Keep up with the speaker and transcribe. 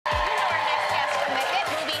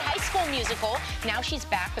musical. Now she's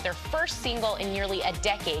back with her first single in nearly a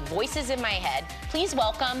decade, Voices in My Head. Please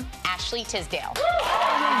welcome Ashley Tisdale.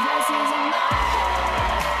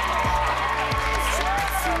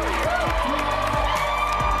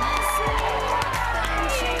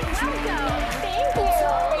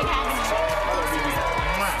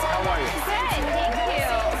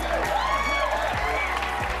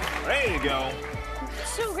 There you go.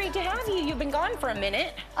 So great to have you. You've been gone for a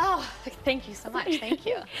minute. Oh, thank you so much. Thank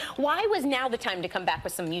you. Why was now the time to come back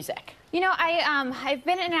with some music? You know, I've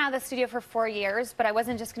been in and out of the studio for 4 years, but I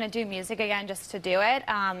wasn't just going to do music again just to do it.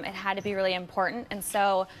 It had to be really important. And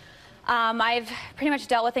so I've pretty much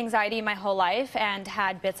dealt with anxiety my whole life and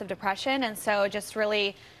had bits of depression. And so it just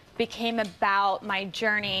really became about my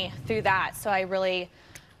journey through that. So I really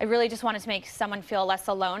just wanted to make someone feel less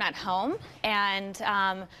alone at home. And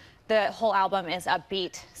the whole album is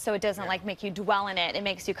upbeat, so it doesn't like make you dwell in it. It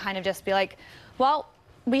makes you kind of just be like, well,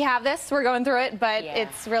 we have this, we're going through it, but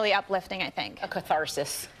it's really uplifting, I think. A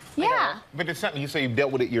catharsis. Yeah. But it's something you say you've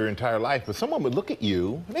dealt with it your entire life, but someone would look at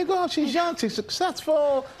you and they go, oh, she's young, she's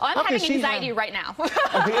successful. Oh, I'm having anxiety right now. So am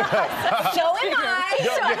I.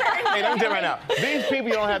 Hey, let me tell you right now, these people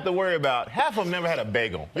you don't have to worry about, half of them never had a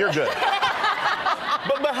bagel. You're good.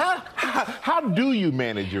 But how do you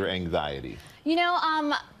manage your anxiety? You know,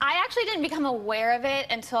 I actually didn't become aware of it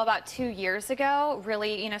until about 2 years ago,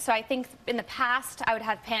 really. You know, so I think in the past, I would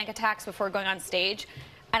have panic attacks before going on stage.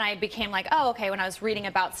 And I became like, oh, okay, when I was reading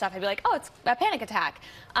about stuff, I'd be like, oh, it's a panic attack.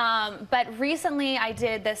 But recently, I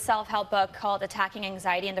did this self-help book called Attacking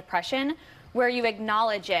Anxiety and Depression, where you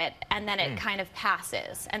acknowledge it, and then it kind of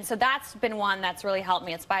passes. And so that's been one that's really helped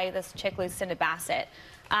me. It's by this chick, Lucinda Bassett.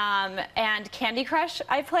 And Candy Crush,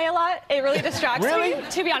 I play a lot. It really distracts me.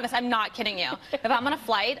 To be honest, I'm not kidding you. If I'm on a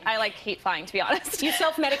flight, I like hate flying, to be honest. You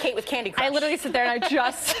self-medicate with Candy Crush. I literally sit there and I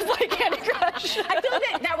just play Candy Crush. I feel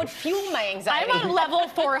that would fuel my anxiety. I'm on level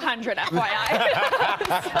 400,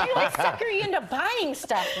 FYI. You like sucker you into buying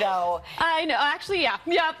stuff, though. I know, actually, yeah.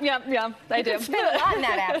 I do. Spend a lot in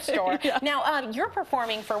that app store. Yeah. Now, you're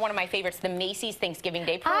performing for one of my favorites, the Macy's Thanksgiving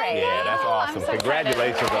Day Parade. Yeah, that's awesome. So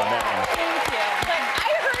Congratulations on that one. Thank you. But I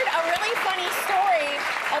heard a really funny story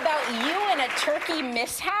about you and a turkey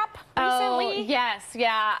mishap recently. Oh, yes,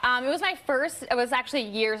 yeah. It was my first, it was actually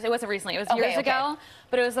years, it wasn't recently, it was years ago.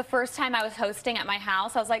 But it was the first time I was hosting at my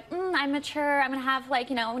house. I was like, I'm mature, I'm gonna have like,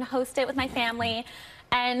 you know, I'm gonna host it with my family.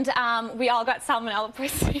 And we all got salmonella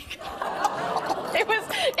poisoning.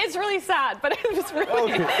 It's really sad, but it was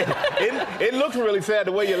really... It looks really sad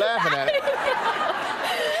the way you're laughing at it.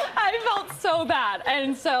 I felt so bad,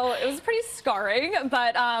 and so it was pretty scarring,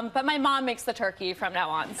 but my mom makes the turkey from now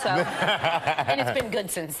on, so. And it's been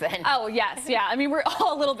good since then. Oh, yes, yeah. I mean, we're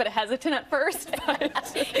all a little bit hesitant at first,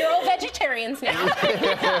 but. You're all vegetarians now.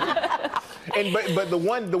 But the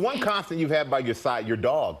one constant you've had by your side, your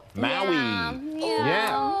dog, Maui.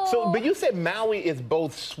 Yeah. So, but you said Maui is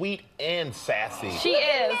both sweet and sassy. She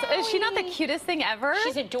is. Is she not the cutest thing ever?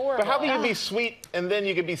 She's adorable. But how can you be sweet and then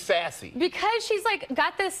you can be sassy? Because she's like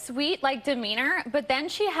got this sweet like demeanor, but then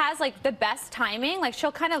she has like the best timing. Like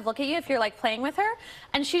she'll kind of look at you if you're like playing with her,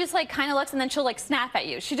 and she just like kind of looks and then she'll like snap at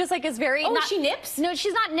you. She just like is very. Oh, she nips? No,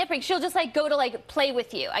 she's not nipping. She'll just like go to like play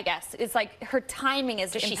with you. I guess it's like her timing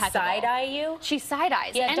is impeccable. impeccable. She side eye you? She side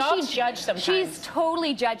eyes. Yeah, and dogs judge sometimes. She's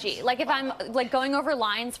totally judgy. Like if I'm like going over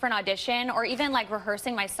lines for an audition or even like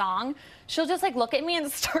rehearsing my song, she'll just like look at me and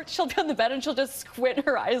she'll be on the bed and she'll just squint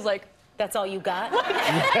her eyes like. That's all you got?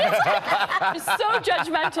 It's so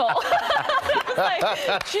judgmental. It's like,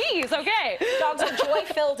 geez, okay. Dogs are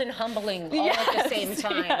joy-filled and humbling all at the same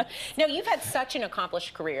time. Yes. Now, you've had such an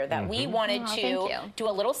accomplished career that we wanted to do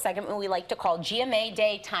a little segment we like to call GMA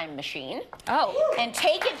Day Time Machine. Oh. And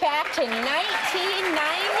take it back to 1999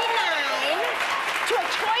 to a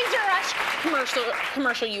Toys R Us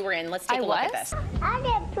commercial you were in. Let's take a look at this. I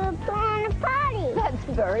get pooped on a potty. That's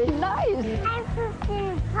very nice. I pooped in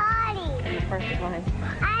a potty. First one.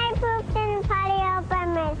 I pooped in the potty all by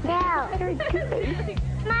myself. Very good.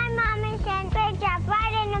 My mama said, great job,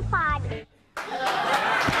 right in the potty. I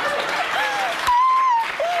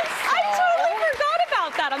totally forgot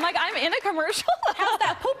about that. I'm like, I'm in a commercial. How's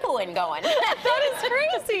that poo-pooing going? That is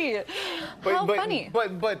crazy. How funny.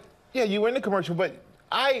 But yeah, you were in the commercial, but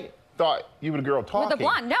I thought you were the girl talking. With the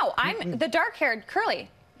blonde. No, I'm the dark-haired curly.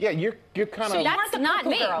 Yeah, you're kind of. That's not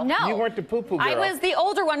me. Girl. No. You weren't the poo-poo girl. I was the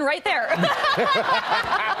older one right there. Well,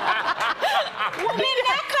 maybe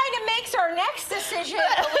that kind of makes our next decision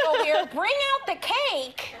a little weird. Bring out the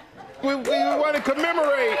cake. We want to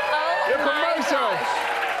commemorate the commercial.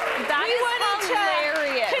 That is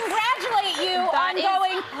hilarious. Congratulate you That on is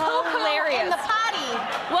going poo-poo in the potty.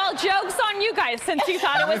 Well, joke's on you guys since you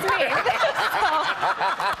thought it was me.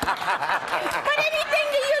 But anything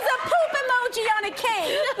to use a poop emoji on a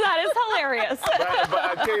cake. That is hilarious. But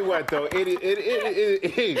I tell you what, though,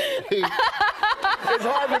 it's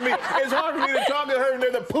hard for me. It's hard for me to talk to her and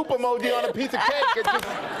there's a poop emoji on a piece of cake. It's just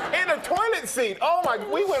in a toilet seat. Oh my,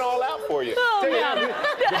 we went all out for you.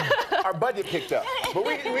 Our budget picked up. But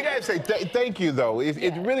we gotta say thank you though.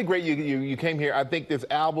 It's really great you came here. I think this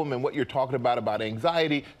album and what you're talking about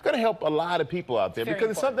anxiety, is gonna help a lot of people out there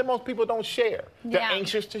because it's something most people don't share. They're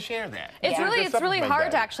anxious to share that. It's really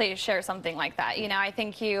hard to actually share something like that. You know, I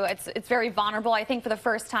think it's very vulnerable. I think for the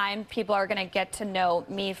first time, people are gonna get to know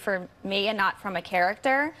me for me and not from a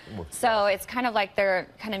character. So it's kind of like they're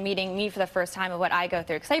kind of meeting me for the first time of what I go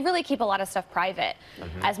through. Because I really keep a lot of stuff private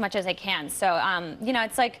as much as I can. So, you know,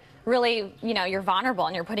 it's like really, you know, you're vulnerable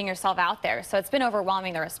and you're putting yourself out there. So it's been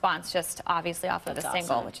overwhelming, the response, just obviously off of the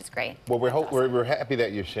single, which is great. Well, we're happy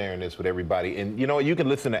that you're sharing this with everybody. And, you know, you can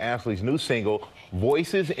listen to Ashley's new single,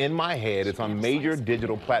 Voices in My Head. It's on major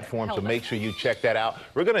digital platforms, so make sure you check that out.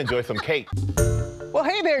 We're going to enjoy some cake. Well,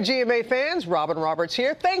 hey there, GMA fans. Robin Roberts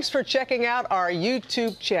here. Thanks for checking out our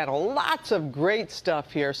YouTube channel. Lots of great stuff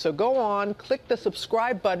here. So go on, click the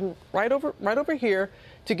subscribe button right over here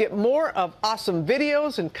to get more of awesome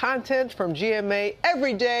videos and content from GMA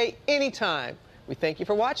every day, anytime. We thank you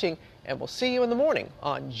for watching, and we'll see you in the morning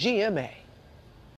on GMA.